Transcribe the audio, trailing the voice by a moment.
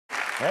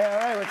Hey, all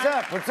right, what's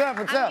up? What's up?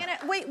 What's up?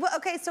 Wait, well,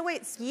 okay, so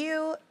wait, so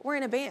you were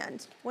in a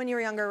band when you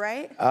were younger,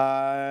 right?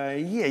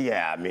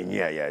 Yeah. I mean,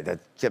 yeah.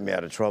 That kept me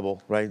out of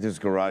trouble, right? Those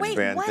garage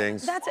band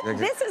things.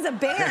 This is a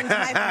band,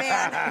 my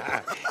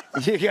man.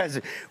 You guys,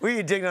 where are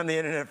you digging on the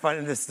internet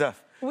finding this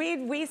stuff?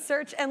 We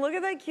search, and look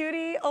at that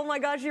cutie. Oh my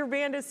gosh, your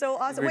band is so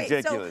awesome.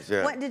 Ridiculous, Wait, so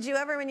yeah. what, did you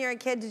ever, when you were a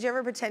kid, did you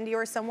ever pretend you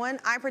were someone?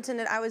 I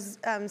pretended I was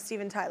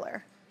Steven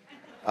Tyler.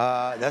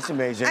 That's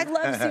amazing. I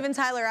loved Steven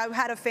Tyler. I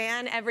had a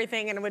fan,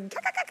 everything, and it would go.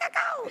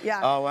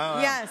 Yeah. Oh,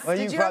 wow. Yes. Well,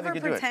 did you ever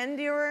pretend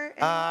you were?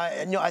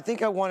 No, I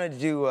think I wanted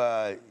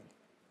to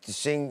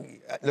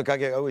sing. Look,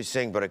 I always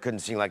sing, but I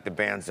couldn't sing like the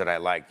bands that I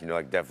liked, you know,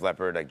 like Def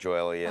Leppard, like Joe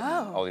Elliott,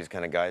 and all these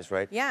kind of guys,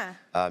 right? Yeah.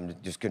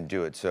 Just couldn't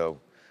do it, so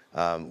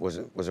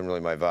wasn't really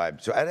my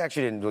vibe. So I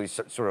actually didn't really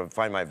sort of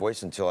find my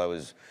voice until I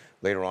was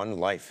later on in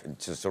life,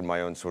 into sort of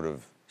my own sort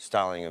of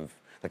styling of,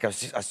 like I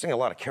sing a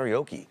lot of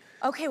karaoke.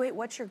 Okay, wait,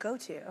 what's your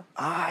go-to?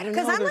 I don't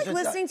know. Because I'm like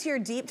listening to your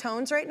deep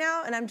tones right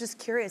now, and I'm just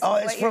curious. Oh,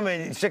 it's from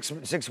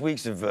 6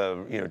 weeks of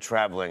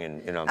traveling,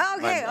 and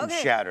I'm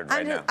shattered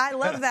right now. I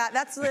love that.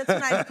 That's when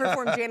I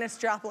perform Janis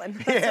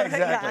Joplin. Yeah,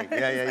 exactly.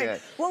 Yeah.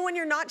 Well, when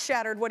you're not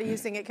shattered, what do you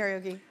sing at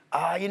karaoke?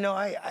 I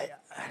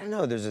don't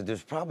know.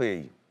 There's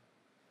probably.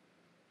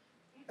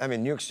 I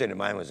mean, New York State of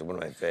Mind was one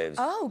of my faves.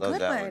 Oh, love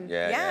good that one.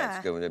 Yeah,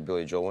 it's good one. The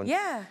Billy Joel one.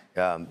 Yeah.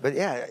 But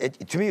yeah,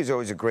 to me, it was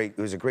always a great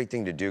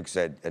thing to do because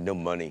I had no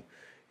money.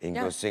 And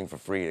go sing for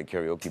free at a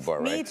karaoke bar,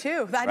 right? Me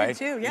too. I did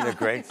too, yeah. Isn't it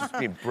great? Just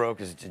being broke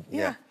is,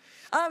 yeah.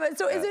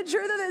 So is it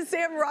true that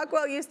Sam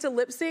Rockwell used to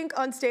lip-sync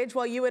on stage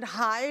while you would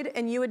hide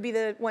and you would be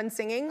the one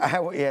singing?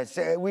 Yes,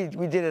 we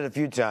did it a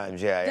few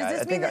times, yeah. Does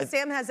this mean that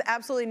Sam has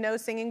absolutely no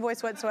singing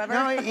voice whatsoever?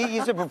 No,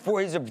 he's a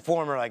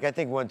performer. Like, I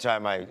think one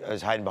time I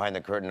was hiding behind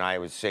the curtain, I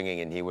was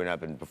singing, and he went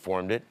up and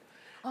performed it.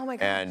 Oh, my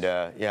gosh. And,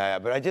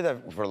 but I did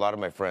that for a lot of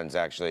my friends,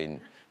 actually. And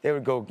they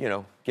would go,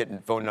 getting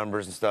phone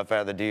numbers and stuff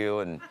out of the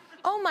deal, and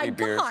oh my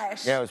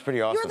gosh. Yeah, it was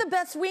pretty awesome. You're the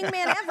best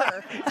wingman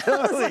ever.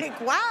 I was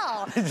like,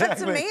 wow,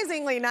 that's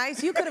amazingly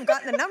nice. You could have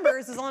gotten the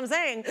numbers, is all I'm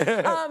saying.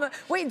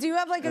 Wait, do you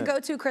have like a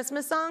go-to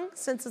Christmas song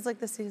since it's like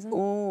the season?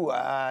 Ooh,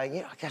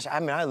 gosh, I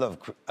mean, I love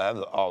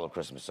all the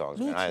Christmas songs.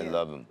 Me too. I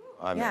love them.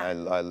 I mean, I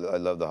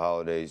love the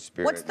holiday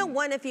spirit. What's the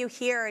one if you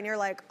hear and you're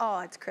like, oh,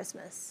 it's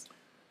Christmas?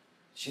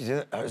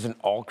 Isn't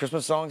all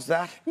Christmas songs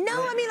that?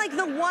 No, I mean like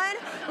the one,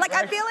 like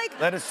I feel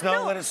like. Let it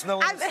snow, let it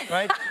snow,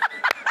 right?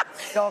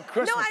 It's all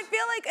Christmas. No, I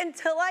feel like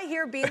until I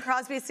hear Bing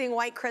Crosby sing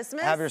White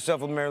Christmas. Have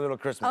yourself a merry little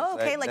Christmas. Oh,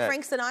 okay, like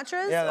Frank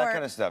Sinatra's? Yeah, that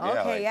kind of stuff.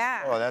 Okay,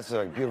 yeah. Oh, that's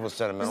a beautiful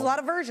sentimental. There's a lot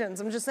of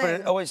versions, I'm just saying.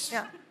 But it always,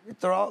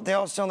 they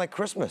all sound like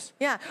Christmas.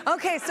 Yeah,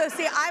 okay, so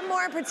see, I'm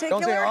more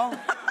particular. Don't they all?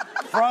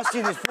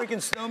 Frosty the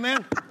freaking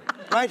snowman,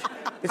 right?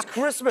 It's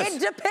Christmas. It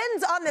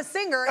depends on the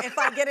singer if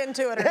I get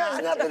into it or not.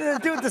 It has nothing to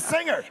do with the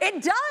singer.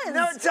 It does.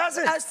 No, it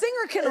doesn't. A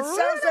singer can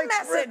ruin a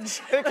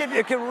message.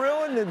 It can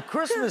ruin the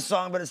Christmas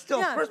song, but it's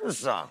still a Christmas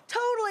song.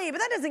 Totally, but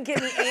that doesn't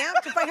get me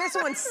amped if I hear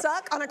someone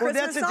suck on a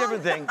Christmas song. Well, that's a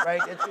different thing,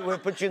 right? We'll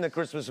put you in the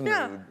Christmas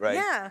mood, right?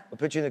 Yeah. We'll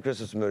put you in the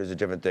Christmas mood is a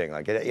different thing.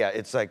 Like,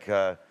 it's like,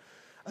 I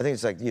think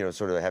it's like,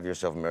 sort of have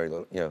yourself a merry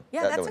little, Yeah,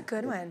 that's a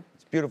good one.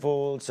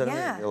 Beautiful,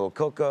 sentiment, a little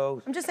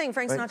cocoa. I'm just saying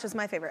Frank Sinatra's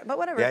my favorite, but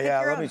whatever.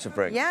 Yeah, I love me some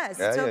Frank. Yes,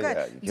 so good.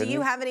 Yeah. Do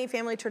you have any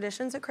family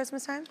traditions at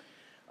Christmas time?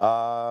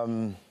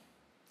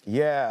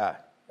 They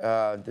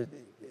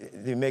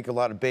make a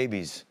lot of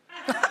babies.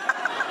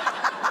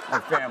 My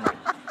family.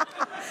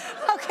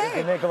 Okay.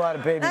 They make a lot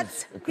of babies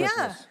at Christmas.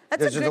 Yeah,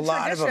 that's a good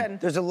tradition.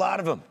 There's a lot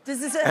of them.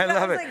 I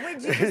love it. Like,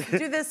 wait, do you just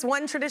do this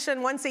one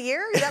tradition once a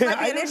year? That might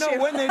be an issue. I don't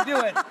know when they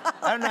do it.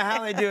 I don't know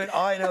how they do it.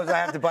 All I know is I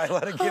have to buy a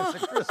lot of gifts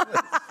at Christmas.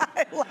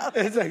 I love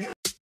it.